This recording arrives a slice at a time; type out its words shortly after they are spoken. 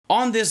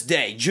On this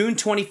day, June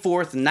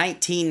 24th,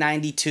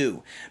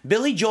 1992,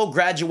 Billy Joel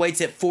graduates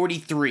at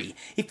 43.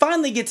 He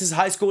finally gets his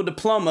high school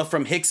diploma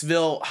from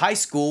Hicksville High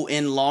School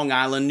in Long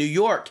Island, New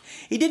York.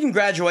 He didn't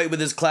graduate with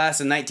his class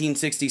in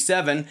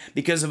 1967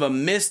 because of a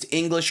missed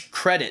English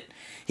credit.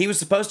 He was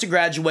supposed to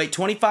graduate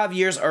 25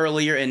 years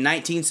earlier in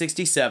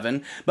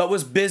 1967, but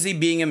was busy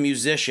being a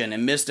musician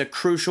and missed a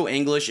crucial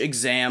English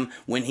exam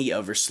when he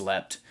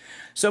overslept.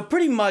 So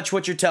pretty much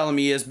what you're telling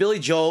me is Billy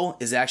Joel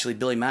is actually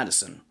Billy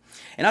Madison.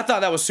 And I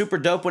thought that was super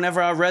dope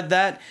whenever I read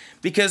that,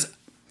 because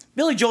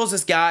Billy Joel's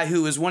this guy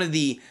who is one of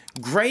the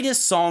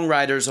greatest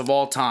songwriters of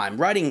all time,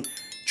 writing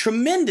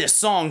tremendous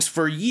songs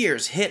for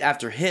years, hit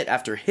after hit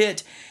after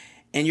hit,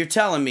 and you're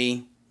telling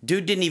me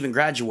dude didn't even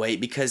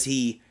graduate because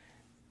he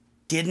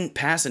didn't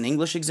pass an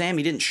English exam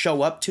he didn't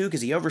show up to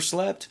because he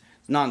overslept?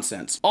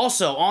 Nonsense.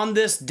 Also, on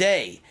this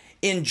day,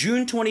 in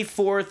June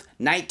 24th,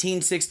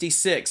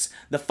 1966,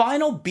 the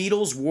final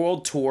Beatles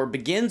World Tour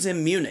begins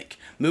in Munich.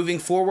 Moving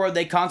forward,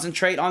 they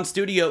concentrate on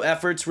studio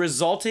efforts,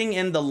 resulting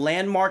in the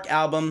landmark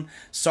album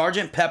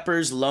Sgt.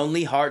 Pepper's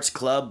Lonely Hearts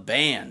Club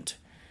Band.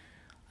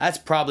 That's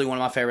probably one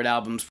of my favorite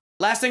albums.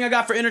 Last thing I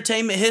got for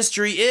entertainment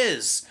history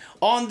is,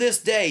 on this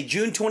day,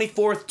 June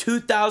 24th,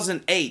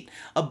 2008,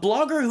 a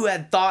blogger who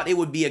had thought it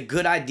would be a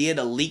good idea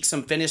to leak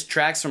some finished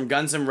tracks from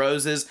Guns N'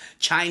 Roses'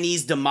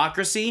 Chinese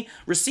Democracy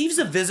receives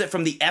a visit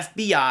from the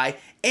FBI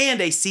and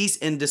a cease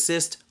and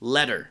desist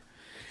letter.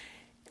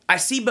 I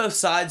see both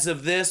sides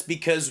of this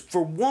because,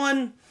 for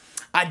one,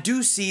 I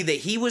do see that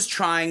he was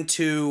trying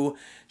to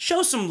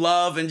show some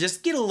love and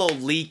just get a little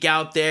leak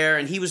out there,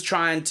 and he was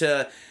trying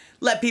to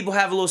let people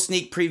have a little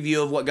sneak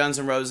preview of what Guns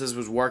N' Roses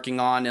was working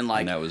on, and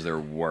that was their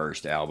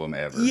worst album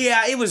ever.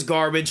 Yeah, it was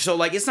garbage,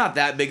 so it's not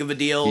that big of a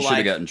deal. He should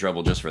have got in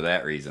trouble just for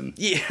that reason.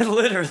 Yeah,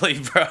 literally,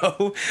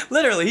 bro.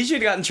 Literally, he should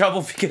have gotten in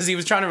trouble because he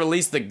was trying to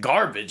release the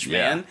garbage,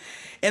 man. Yeah.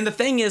 And the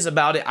thing is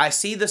about it, I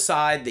see the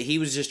side that he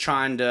was just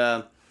trying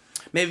to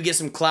maybe get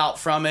some clout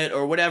from it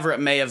or whatever it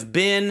may have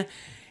been,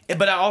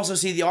 but I also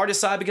see the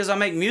artist side because I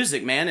make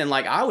music, man, and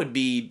I would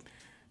be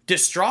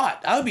distraught.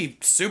 I would be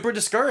super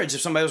discouraged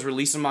if somebody was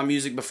releasing my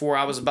music before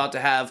I was about to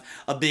have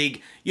a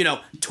big,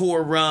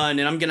 tour run,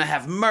 and I'm going to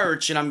have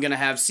merch, and I'm going to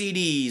have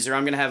CDs, or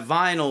I'm going to have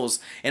vinyls,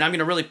 and I'm going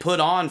to really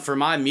put on for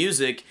my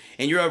music,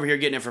 and you're over here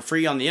getting it for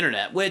free on the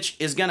internet, which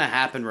is going to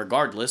happen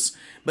regardless,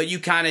 but you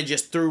kind of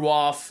just threw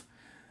off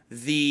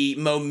the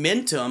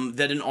momentum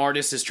that an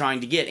artist is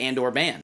trying to get and or band.